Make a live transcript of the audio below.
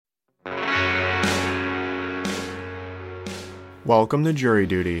Welcome to Jury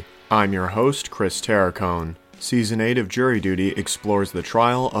Duty. I'm your host, Chris Terracone. Season 8 of Jury Duty explores the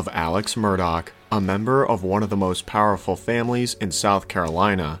trial of Alex Murdaugh, a member of one of the most powerful families in South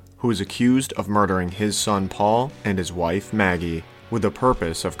Carolina, who is accused of murdering his son Paul and his wife Maggie, with the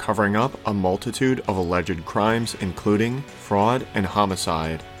purpose of covering up a multitude of alleged crimes including fraud and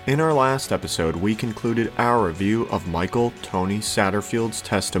homicide. In our last episode, we concluded our review of Michael Tony Satterfield's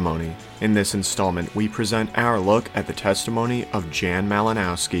testimony. In this installment, we present our look at the testimony of Jan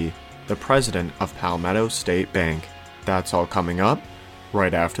Malinowski, the president of Palmetto State Bank. That's all coming up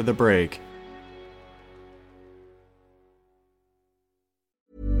right after the break.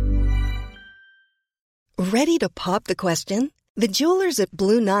 Ready to pop the question? The jewelers at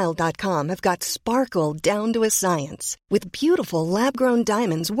BlueNile.com have got sparkle down to a science with beautiful lab-grown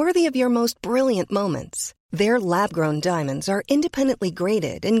diamonds worthy of your most brilliant moments. Their lab-grown diamonds are independently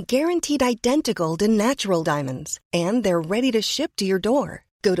graded and guaranteed identical to natural diamonds, and they're ready to ship to your door.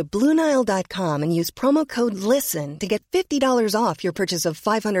 Go to BlueNile.com and use promo code LISTEN to get $50 off your purchase of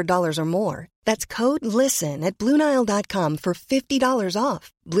 $500 or more. That's code LISTEN at BlueNile.com for $50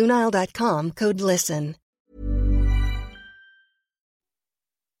 off. BlueNile.com, code LISTEN.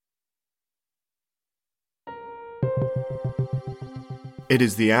 It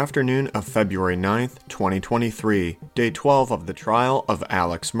is the afternoon of February 9th, 2023, day 12 of the trial of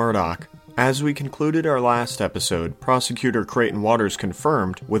Alex Murdaugh. As we concluded our last episode, prosecutor Creighton Waters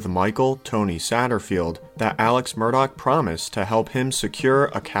confirmed with Michael Tony Satterfield that Alex Murdaugh promised to help him secure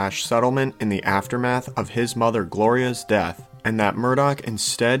a cash settlement in the aftermath of his mother Gloria's death, and that Murdaugh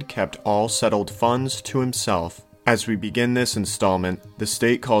instead kept all settled funds to himself. As we begin this installment, the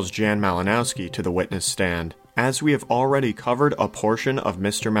state calls Jan Malinowski to the witness stand. As we have already covered a portion of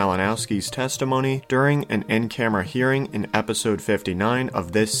Mr. Malinowski's testimony during an in-camera hearing in episode 59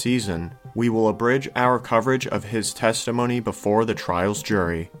 of this season, we will abridge our coverage of his testimony before the trial's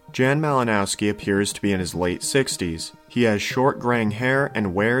jury. Jan Malinowski appears to be in his late 60s. He has short graying hair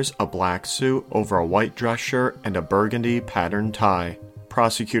and wears a black suit over a white dress shirt and a burgundy patterned tie.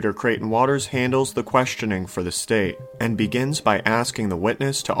 Prosecutor Creighton Waters handles the questioning for the state and begins by asking the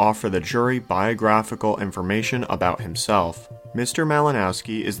witness to offer the jury biographical information about himself. Mr.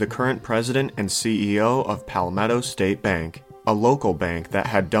 Malinowski is the current president and CEO of Palmetto State Bank, a local bank that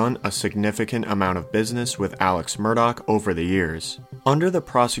had done a significant amount of business with Alex Murdaugh over the years. Under the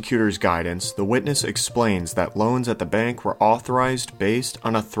prosecutor's guidance, the witness explains that loans at the bank were authorized based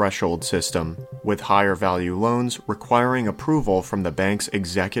on a threshold system, with higher value loans requiring approval from the bank's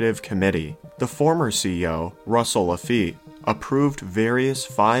executive committee. The former CEO, Russell Laffitte, approved various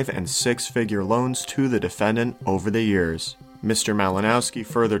 5- and 6-figure loans to the defendant over the years. Mr. Malinowski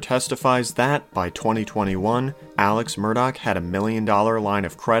further testifies that by 2021, Alex Murdaugh had $1 million line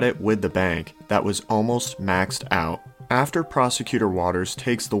of credit with the bank that was almost maxed out. After Prosecutor Waters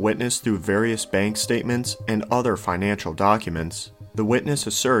takes the witness through various bank statements and other financial documents, the witness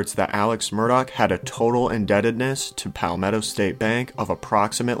asserts that Alex Murdaugh had a total indebtedness to Palmetto State Bank of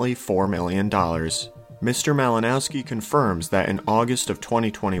approximately $4 million. Mr. Malinowski confirms that in August of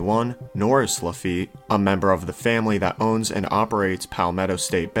 2021, Norris Laffitte, a member of the family that owns and operates Palmetto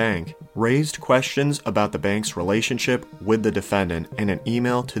State Bank, raised questions about the bank's relationship with the defendant in an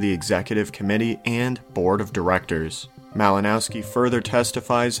email to the executive committee and board of directors. Malinowski further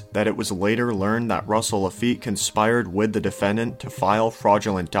testifies that it was later learned that Russell Laffitte conspired with the defendant to file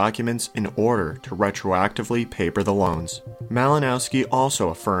fraudulent documents in order to retroactively paper the loans. Malinowski also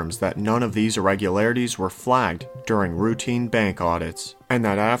affirms that none of these irregularities were flagged during routine bank audits, and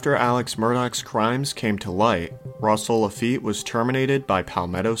that after Alex Murdaugh's crimes came to light, Russell Laffitte was terminated by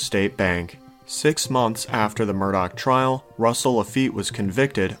Palmetto State Bank. 6 months after the Murdaugh trial, Russell Laffitte was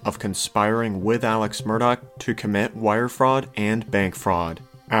convicted of conspiring with Alex Murdaugh to commit wire fraud and bank fraud.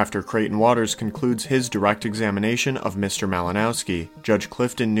 After Creighton Waters concludes his direct examination of Mr. Malinowski, Judge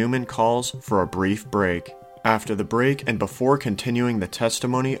Clifton Newman calls for a brief break. After the break and before continuing the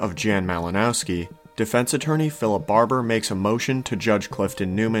testimony of Jan Malinowski, defense attorney Philip Barber makes a motion to Judge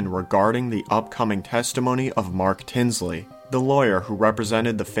Clifton Newman regarding the upcoming testimony of Mark Tinsley, the lawyer who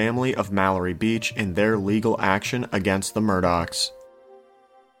represented the family of Mallory Beach in their legal action against the Murdaughs.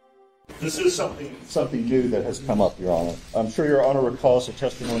 This is something new that has come up, Your Honor. I'm sure Your Honor recalls the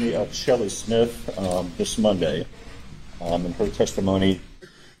testimony of Shelley Smith this Monday, and her testimony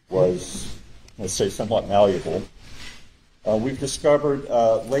was, let's say, somewhat malleable. We've discovered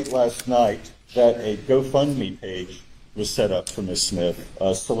late last night that a GoFundMe page was set up for Ms. Smith,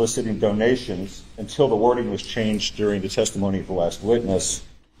 soliciting donations until the wording was changed during the testimony of the last witness.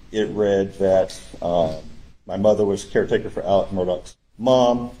 It read that my mother was caretaker for Alex Murdaugh's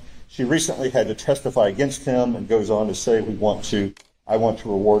mom. She recently had to testify against him and goes on to say, I want to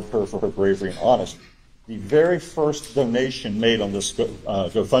reward her for her bravery and honesty. The very first donation made on this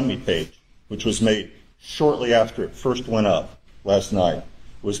GoFundMe page, which was made shortly after it first went up last night,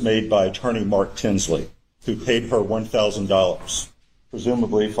 was made by attorney Mark Tinsley, who paid her $1,000,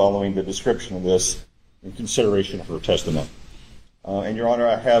 presumably following the description of this in consideration of her testimony. And, Your Honor,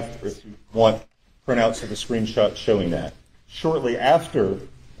 I have, if you want, printouts of the screenshot showing that. Shortly after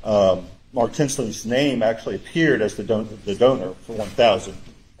Mark Tinsley's name actually appeared as the donor for $1,000,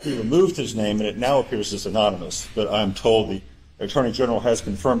 he removed his name, and it now appears as anonymous. But I'm told the Attorney General has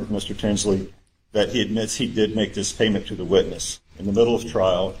confirmed with Mr. Tinsley that he admits he did make this payment to the witness in the middle of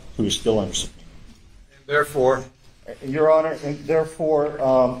trial, who is still under subpoena. Therefore, Your Honor,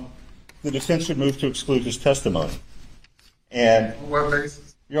 the defense should move to exclude his testimony. And, what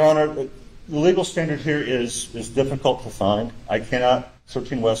basis? Your Honor, the legal standard here is difficult to find. I cannot,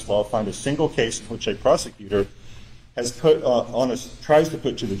 searching Westlaw, find a single case in which a prosecutor has tries to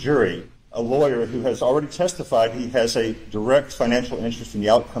put to the jury a lawyer who has already testified he has a direct financial interest in the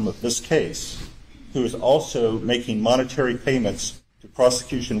outcome of this case, who is also making monetary payments to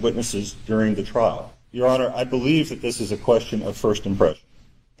prosecution witnesses during the trial. Your Honor, I believe that this is a question of first impression.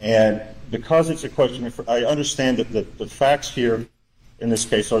 And because it's a question of, I understand that the facts here in this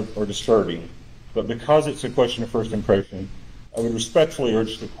case are disturbing, but because it's a question of first impression, I would respectfully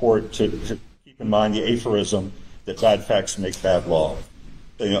urge the court to keep in mind the aphorism that bad facts make bad law.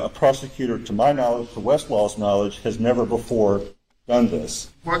 A prosecutor, to my knowledge, to Westlaw's knowledge, has never before done this.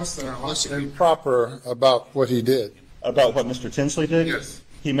 What's improper about what he did? About what Mr. Tinsley did? Yes.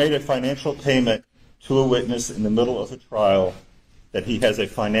 He made a financial payment to a witness in the middle of a trial that he has a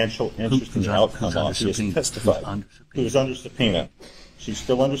financial interest in the outcome of. He has testified. He was under subpoena. She's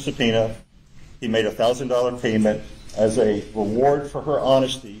still under subpoena. He made a $1,000 payment as a reward for her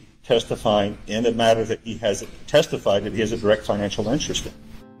honesty, testifying in a matter that he has testified that he has a direct financial interest in.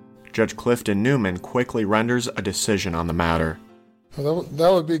 Judge Clifton Newman quickly renders a decision on the matter. Well,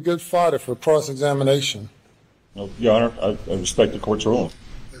 that would be good fodder for cross-examination. Well, Your Honor, I respect the court's ruling.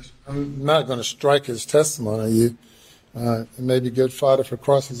 I'm not going to strike his testimony. It may be good fodder for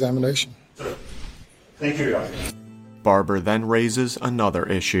cross-examination. Thank you, Your Honor. Barber then raises another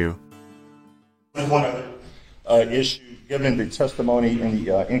issue. One other issue, given the testimony in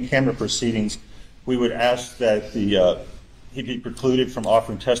the in-camera proceedings, we would ask that he be precluded from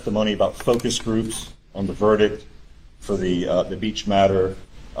offering testimony about focus groups on the verdict for the beach matter,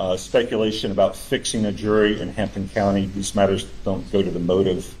 speculation about fixing a jury in Hampton County. These matters don't go to the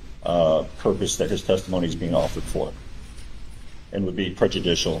motive purpose that his testimony is being offered for, and would be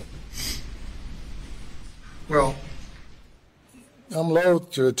prejudicial. Well, I'm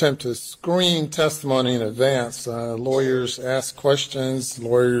loath to attempt to screen testimony in advance. Lawyers ask questions,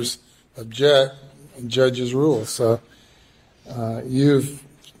 lawyers object, and judges rule. So you've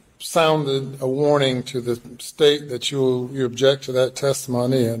sounded a warning to the state that you object to that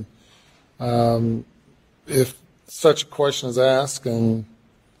testimony, and if such a question is asked and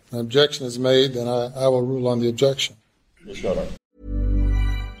an objection is made, then I will rule on the objection. Yes, Your Honor.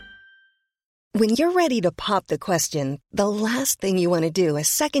 When you're ready to pop the question, the last thing you want to do is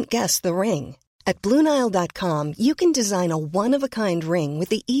second-guess the ring. At BlueNile.com, you can design a one-of-a-kind ring with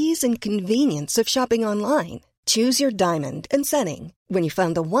the ease and convenience of shopping online. Choose your diamond and setting. When you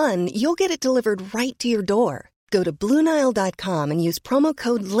find the one, you'll get it delivered right to your door. Go to BlueNile.com and use promo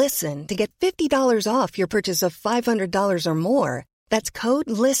code LISTEN to get $50 off your purchase of $500 or more. That's code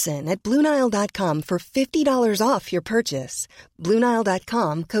LISTEN at BlueNile.com for $50 off your purchase.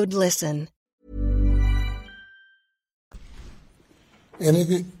 BlueNile.com, code LISTEN.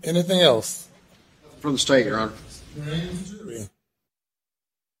 Anything else? from the state, Your Honor.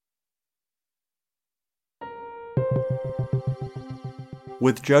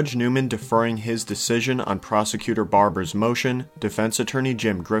 With Judge Newman deferring his decision on Prosecutor Barber's motion, defense attorney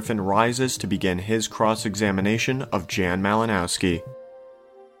Jim Griffin rises to begin his cross-examination of Jan Malinowski.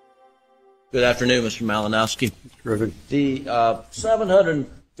 Good afternoon, Mr. Malinowski. Griffin. The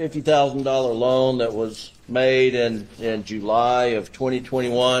 $750,000 loan that was made in July of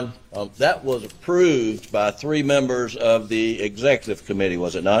 2021, that was approved by 3 members of the executive committee,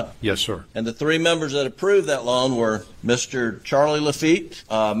 was it not? Yes, sir. And the 3 members that approved that loan were Mr. Charlie Lafitte,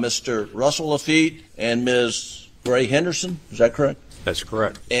 Mr. Russell Lafitte, and Ms. Gray Henderson. Is that correct? That's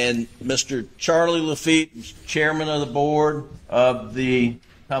correct. And Mr. Charlie Lafitte was chairman of the board of the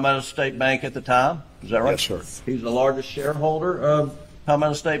Palmetto State Bank at the time. Is that right? Yes, sir. He's the largest shareholder of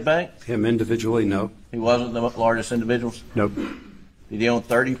Palmetto State Bank? Him individually, no. He wasn't the largest individual? Nope. Did he own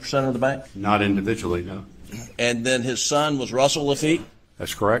 30% of the bank? Not individually, no. And then his son was Russell Lafitte?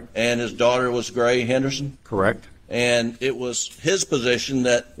 That's correct. And his daughter was Gray Henderson? Correct. And it was his position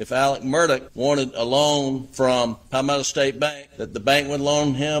that if Alec Murdaugh wanted a loan from Palmetto State Bank, that the bank would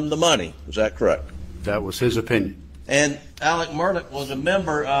loan him the money. Is that correct? That was his opinion. And Alec Murdaugh was a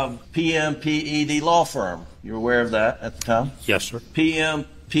member of PMPED Law Firm. You were aware of that at the time? Yes, sir.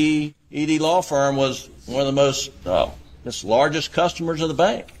 PMPED Law Firm was one of the most largest customers of the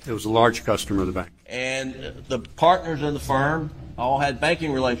bank. It was a large customer of the bank. And the partners in the firm all had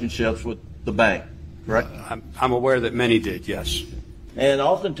banking relationships with the bank, correct? I'm aware that many did, yes. And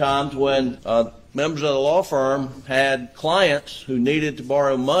oftentimes when members of the law firm had clients who needed to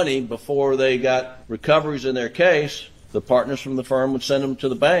borrow money before they got recoveries in their case, the partners from the firm would send them to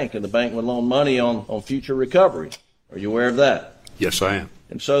the bank, and the bank would loan money on future recoveries. Are you aware of that? Yes, I am.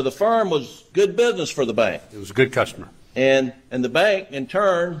 And so the firm was good business for the bank. It was a good customer. And the bank, in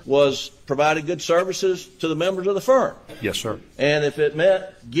turn, provided good services to the members of the firm. Yes, sir. And if it meant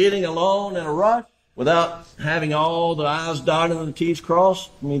getting a loan in a rush without having all the I's dotted and the T's crossed,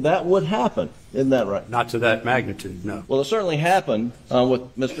 I mean, that would happen. Isn't that right? Not to that magnitude, no. Well, it certainly happened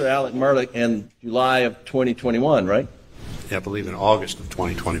with Mr. Alec Murdaugh in July of 2021, right? Yeah, I believe in August of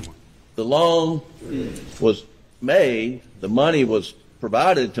 2021. The loan was made, the money was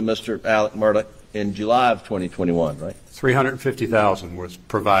provided to Mr. Alec Murdaugh in July of 2021, right? $350,000 was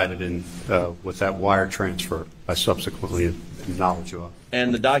provided in with that wire transfer. I subsequently had knowledge of.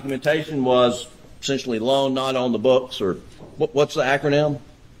 And the documentation was essentially loan not on the books, or what's the acronym?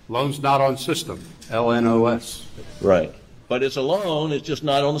 Loans not on system, LNOS. Right. But it's a loan, it's just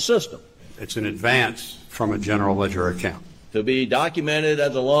not on the system. It's an advance from a general ledger account. To be documented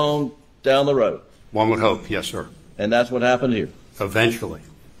as a loan down the road. One would hope, yes, sir. And that's what happened here. Eventually.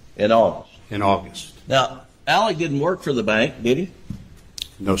 In August. In August. Now, Alec didn't work for the bank, did he?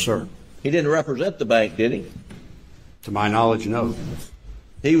 No, sir. He didn't represent the bank, did he? To my knowledge, no.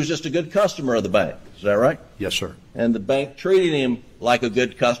 He was just a good customer of the bank. Is that right? Yes, sir. And the bank treated him like a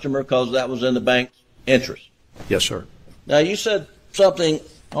good customer because that was in the bank's interest. Yes, sir. Now, you said something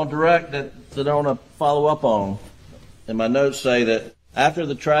on direct that I want to follow up on. And my notes say that after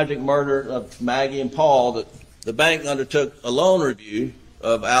the tragic murder of Maggie and Paul, that the bank undertook a loan review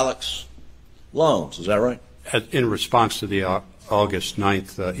of Alec's loans. Is that right? In response to the August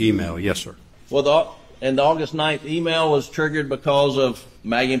 9th email, yes, sir. Well, the August 9th email was triggered because of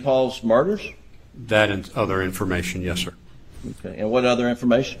Maggie and Paul's murders? That and other information, yes, sir. Okay. And what other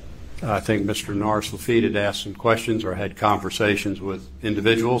information? I think Mr. Norris Lafitte had asked some questions or had conversations with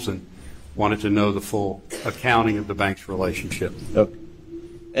individuals and wanted to know the full accounting of the bank's relationship. Okay.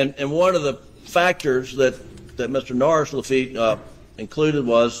 And one of the factors that Mr. Norris Lafitte included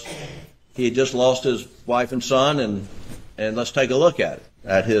was he had just lost his wife and son, and let's take a look at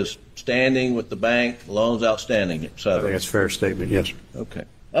his standing with the bank, loans outstanding, et cetera. I think that's a fair statement, yes, sir. Okay.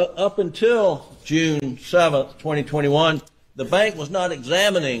 Up until June 7th, 2021, the bank was not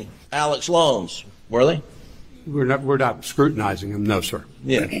examining Alec's loans, were they? We're not scrutinizing them, no, sir.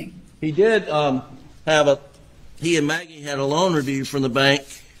 Yeah. He did he and Maggie had a loan review from the bank,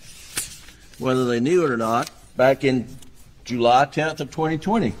 whether they knew it or not, back in July 10th of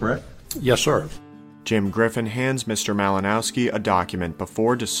 2020, correct? Yes, sir. Jim Griffin hands Mr. Malinowski a document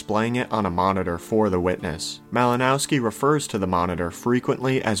before displaying it on a monitor for the witness. Malinowski refers to the monitor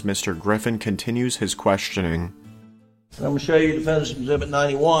frequently as Mr. Griffin continues his questioning. I'm going to show you Defendant's Exhibit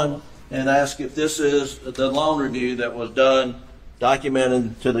 91 and ask if this is the loan review that was done,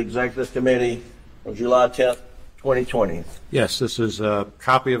 documented to the Executive Committee on July 10th, 2020. Yes, this is a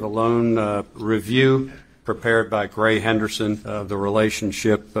copy of a loan review prepared by Gray Henderson of the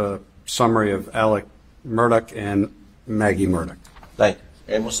relationship summary of Alec Murdaugh and Maggie Murdaugh. Thank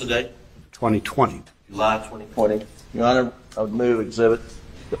you. And what's the date? 2020. July 2020. Your Honor, I would move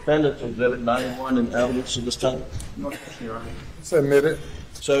Defendant's Exhibit 91 in evidence at this time. It's admitted.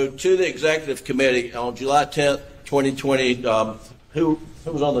 So to the Executive Committee on July 10th, 2020, who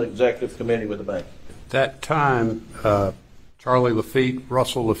was on the Executive Committee with the bank? At that time, Charlie Lafitte,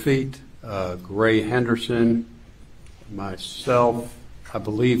 Russell Lafitte, Gray Henderson, myself, I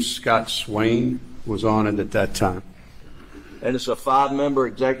believe Scott Swain was on it at that time. And it's a 5-member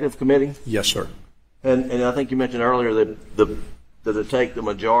Executive Committee? Yes, sir. And I think you mentioned earlier that does it take the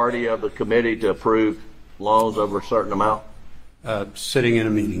majority of the committee to approve loans over a certain amount? Sitting in a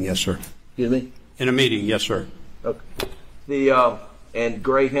meeting, yes, sir. Excuse me? In a meeting, yes, sir. Okay. And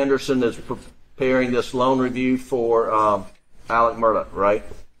Gray Henderson is preparing this loan review for Alec Murdaugh, right?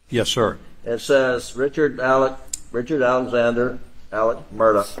 Yes, sir. It says Richard Alexander Alec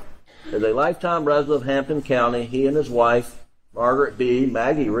Murdaugh is a lifetime resident of Hampton County. He and his wife, Margaret B.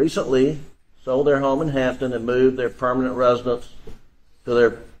 Maggie, recently sold their home in Hampton and moved their permanent residence to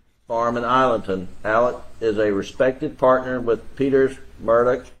their farm in Islandton. Alec is a respected partner with Peters,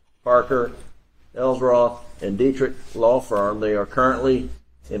 Murdaugh, Parker, Ellsroth, and Dietrich law firm. They are currently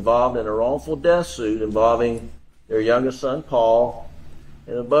involved in a wrongful death suit involving their youngest son, Paul,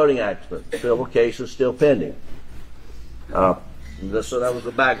 in a boating accident. The civil case is still pending. So that was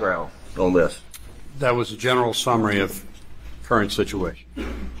the background on this. That was a general summary of current situation.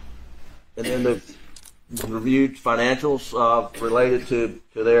 And then the reviewed financials related to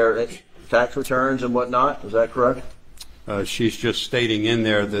their tax returns and whatnot. Is that correct? She's just stating in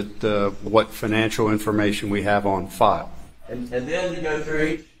there that what financial information we have on file. And then you go through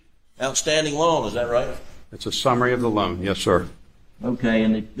each outstanding loan. Is that right? It's a summary of the loan. Yes, sir. Okay,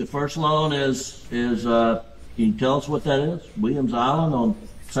 and the first loan is can you tell us what that is? Williams Island on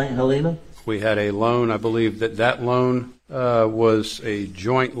St. Helena? We had a loan. I believe that loan was a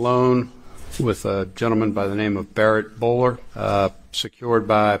joint loan with a gentleman by the name of Barrett Bowler, secured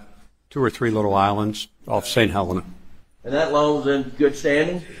by 2 or 3 little islands off St. Helena. And that loan's in good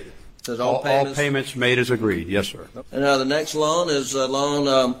standing? Says all payments made as agreed. Yes, sir. And now the next loan is a loan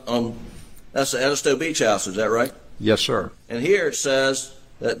on, that's the Edisto Beach House, is that right? Yes, sir. And here it says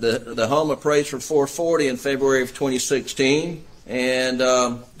that the home appraised for $440 in February of 2016, and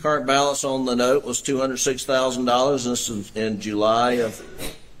current balance on the note was $206,000. This is in July of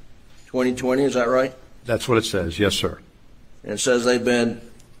 2020, is that right? That's what it says. Yes, sir. And it says they've been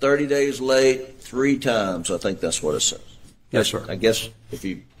 30 days late 3 times. I think that's what it says. Yes, sir. I guess if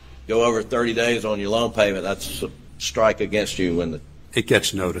you go over 30 days on your loan payment, that's a strike against you when it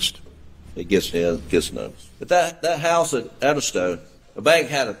gets noticed. It gets noticed. But that house at Edisto, the bank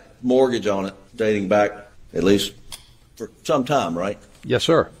had a mortgage on it dating back at least for some time, right? Yes,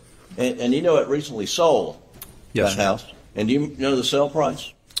 sir. And you know it recently sold, yes, that house. And do you know the sale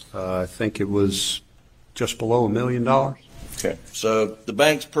price? I think it was just below $1 million. Okay. So the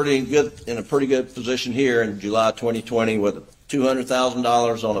bank's in a pretty good position here in July 2020 with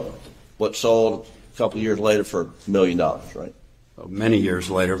 $200,000 on what sold a couple of years later for $1 million, right? Many years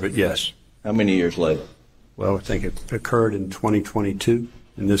later, but yes. How many years later? Well, I think it occurred in 2022,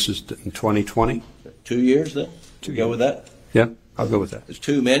 and this is in 2020. 2 years then? Go with that? Yeah, I'll go with that. It's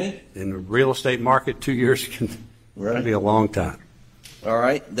too many? In the real estate market, 2 years can be a long time. All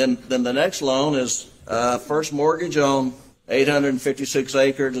right. Then the next loan is first mortgage on 856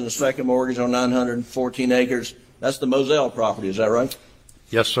 acres and the second mortgage on 914 acres. That's the Moselle property, is that right?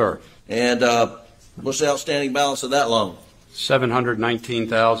 Yes, sir. And what's the outstanding balance of that loan?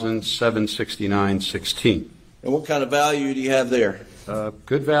 $719,769.16. And what kind of value do you have there?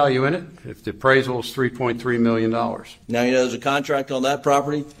 Good value in it. If the appraisal is $3.3 million. Now, you know there's a contract on that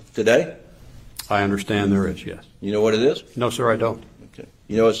property today? I understand there is, yes. You know what it is? No, sir, I don't. Okay.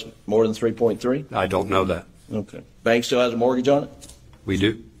 You know it's more than 3.3? I don't know that. Okay. Bank still has a mortgage on it? We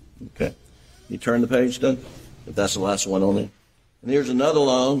do. Okay. You turn the page, then? If that's the last one on there. And here's another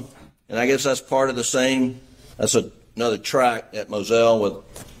loan, and I guess that's part of the same, that's another tract at Moselle with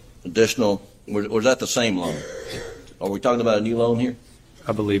additional, or is that the same loan? Are we talking about a new loan here?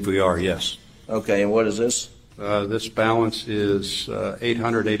 I believe we are, yes. Okay, and what is this? This balance is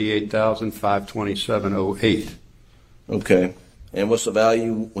 $888,527.08. Okay. And what's the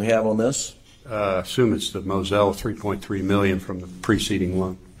value we have on this? Assume it's the Moselle $3.3 million from the preceding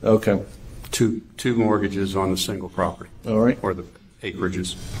loan. Okay. Two mortgages on the single property. All right. Or the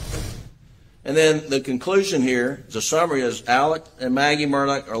acreages. And then the conclusion here, the summary is Alec and Maggie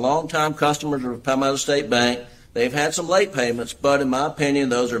Murdaugh are longtime customers of Palmetto State Bank. They've had some late payments, but in my opinion,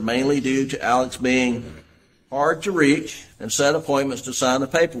 those are mainly due to Alec's being hard to reach and set appointments to sign the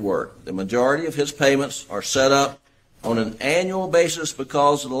paperwork. The majority of his payments are set up on an annual basis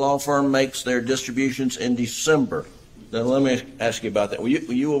because the law firm makes their distributions in December. Now, let me ask you about that. Were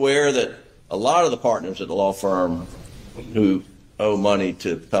you aware that a lot of the partners at the law firm who owe money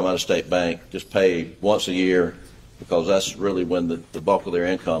to Palmetto State Bank just pay once a year because that's really when the bulk of their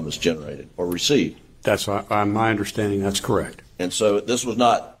income is generated or received? That's my understanding. That's correct. And so this was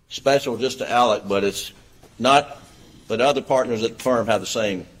not special just to Alec, but it's not that other partners at the firm have the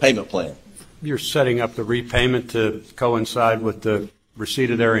same payment plan. You're setting up the repayment to coincide with the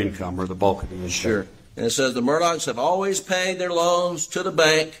receipt of their income or the bulk of the income. Sure. And it says the Murdaughs have always paid their loans to the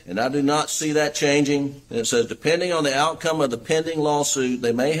bank, and I do not see that changing. And it says depending on the outcome of the pending lawsuit,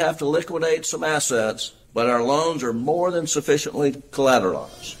 they may have to liquidate some assets, but our loans are more than sufficiently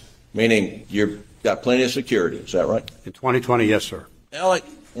collateralized, meaning you've got plenty of security. Is that right? In 2020, yes, sir. Alec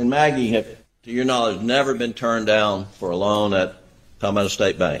and Maggie have, to your knowledge, never been turned down for a loan at Palmetto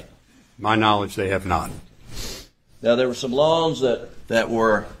State Bank. My knowledge, they have not. Now, there were some loans that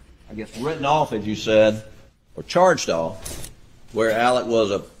were, I guess, written off, as you said, or charged off where Alec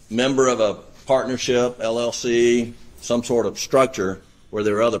was a member of a partnership, LLC, some sort of structure where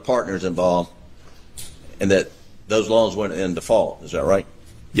there were other partners involved, and that those loans went in default. Is that right?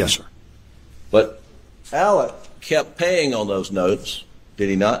 Yes, sir. But Alec kept paying on those notes, did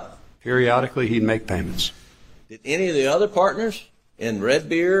he not? Periodically, he'd make payments. Did any of the other partners in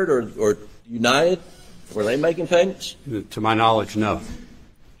Redbeard or United, were they making payments? To my knowledge, no.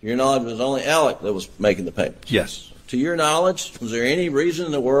 To your knowledge, it was only Alec that was making the payments? Yes. To your knowledge, was there any reason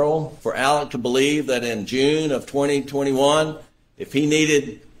in the world for Alec to believe that in June of 2021, if he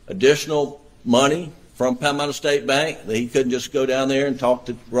needed additional money from Palmetto State Bank, that he couldn't just go down there and talk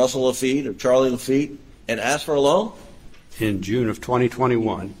to Russell Lafitte or Charlie Lafitte and ask for a loan? In June of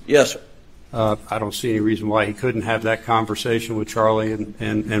 2021? Yes, sir. I don't see any reason why he couldn't have that conversation with Charlie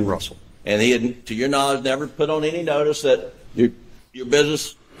and Russell. And he had, to your knowledge, never put on any notice that your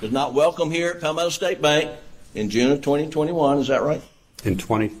business is not welcome here at Palmetto State Bank in June of 2021, is that right? In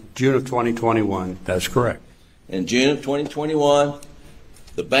June of 2021, that's correct. In June of 2021,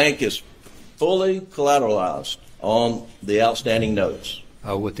 the bank is fully collateralized on the outstanding notes.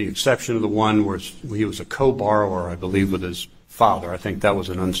 With the exception of the one where he was a co-borrower, I believe, with his father. I think that was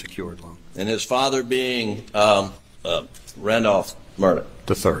an unsecured loan. And his father being Randolph Murdaugh.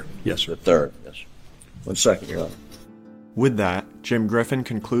 The third, yes, sir. The third, yes. 1 second, Your Honor. With that, Jim Griffin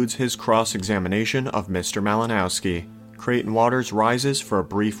concludes his cross-examination of Mr. Malinowski. Creighton Waters rises for a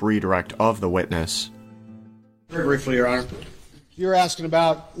brief redirect of the witness. Very briefly, Your Honor. You're asking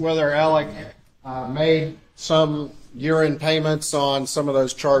about whether Alec made some year-end payments on some of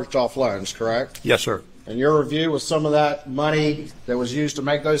those charged-off loans, correct? Yes, sir. And your review was some of that money that was used to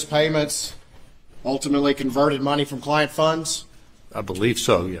make those payments ultimately converted money from client funds? I believe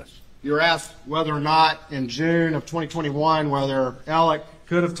so, yes. You were asked whether or not in June of 2021 whether Alec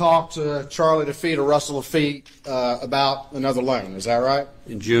could have talked to Charlie Lafitte or Russell Lafitte about another loan. Is that right?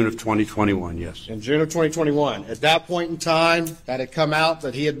 In June of 2021, yes. In June of 2021. At that point in time, had it come out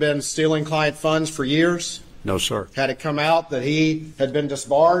that he had been stealing client funds for years? No, sir. Had it come out that he had been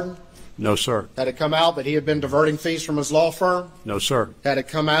disbarred? No, sir. Had it come out that he had been diverting fees from his law firm? No, sir. Had it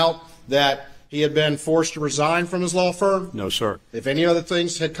come out that he had been forced to resign from his law firm? No, sir. If any other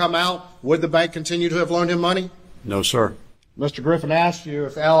things had come out, would the bank continue to have loaned him money? No, sir. Mr. Griffin asked you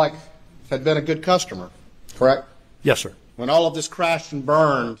if Alec had been a good customer, correct? Yes, sir. When all of this crashed and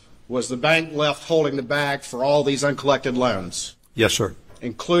burned, was the bank left holding the bag for all these uncollected loans? Yes, sir.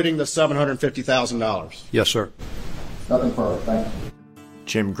 Including the $750,000? Yes, sir. Nothing further. Thank you.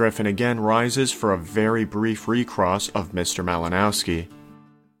 Jim Griffin again rises for a very brief recross of Mr. Malinowski.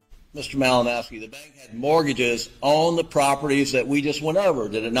 Mr. Malinowski, the bank had mortgages on the properties that we just went over,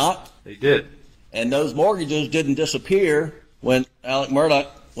 did it not? They did. And those mortgages didn't disappear when Alec Murdaugh,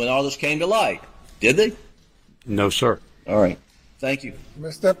 when all this came to light, did they? No, sir. All right. Thank you.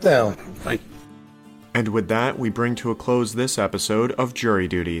 Step down. Thank you. And with that, we bring to a close this episode of Jury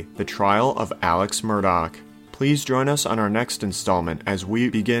Duty, the trial of Alex Murdaugh. Please join us on our next installment as we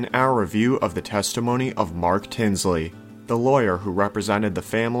begin our review of the testimony of Mark Tinsley, the lawyer who represented the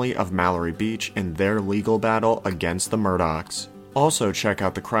family of Mallory Beach in their legal battle against the Murdaughs. Also check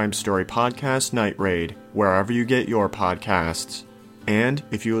out the Crime Story Podcast Night Raid, wherever you get your podcasts. And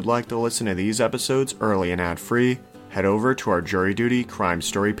if you would like to listen to these episodes early and ad-free, head over to our Jury Duty Crime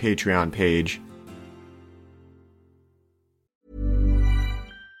Story Patreon page.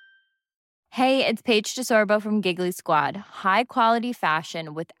 Hey, it's Paige DeSorbo from Giggly Squad. High quality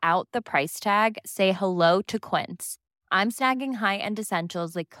fashion without the price tag. Say hello to Quince. I'm snagging high-end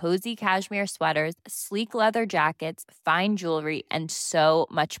essentials like cozy cashmere sweaters, sleek leather jackets, fine jewelry, and so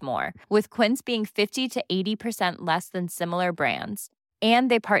much more. With Quince being 50 to 80% less than similar brands.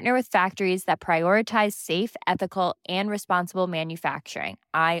 And they partner with factories that prioritize safe, ethical, and responsible manufacturing.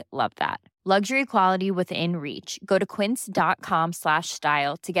 I love that. Luxury quality within reach. Go to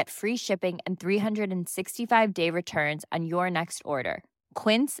quince.com/style to get free shipping and 365-day returns on your next order.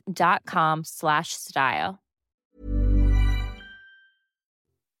 Quince.com/style.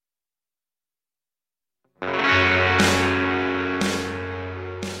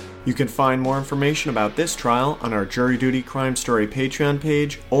 You can find more information about this trial on our Jury Duty Crime Story Patreon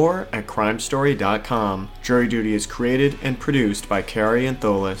page or at crimestory.com. Jury Duty is created and produced by Carrie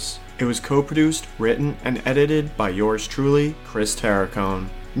Antholis. It was co-produced, written, and edited by yours truly, Chris Terracone.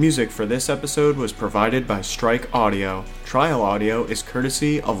 Music for this episode was provided by Strike Audio. Trial audio is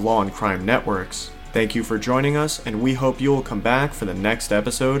courtesy of Law and Crime Networks. Thank you for joining us, and we hope you will come back for the next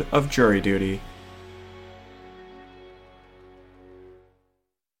episode of Jury Duty.